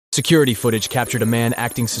Security footage captured a man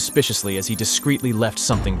acting suspiciously as he discreetly left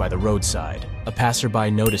something by the roadside. A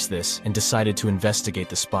passerby noticed this and decided to investigate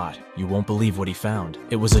the spot. You won't believe what he found.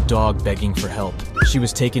 It was a dog begging for help. She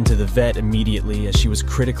was taken to the vet immediately as she was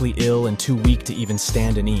critically ill and too weak to even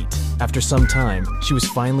stand and eat. After some time, she was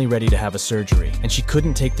finally ready to have a surgery, and she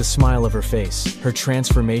couldn't take the smile of her face. Her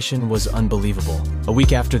transformation was unbelievable. A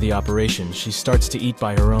week after the operation, she starts to eat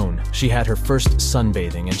by her own. She had her first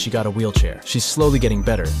sunbathing and she got a wheelchair. She's slowly getting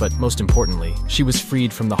better, but most importantly, she was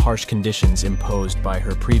freed from the harsh conditions imposed by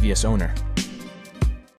her previous owner.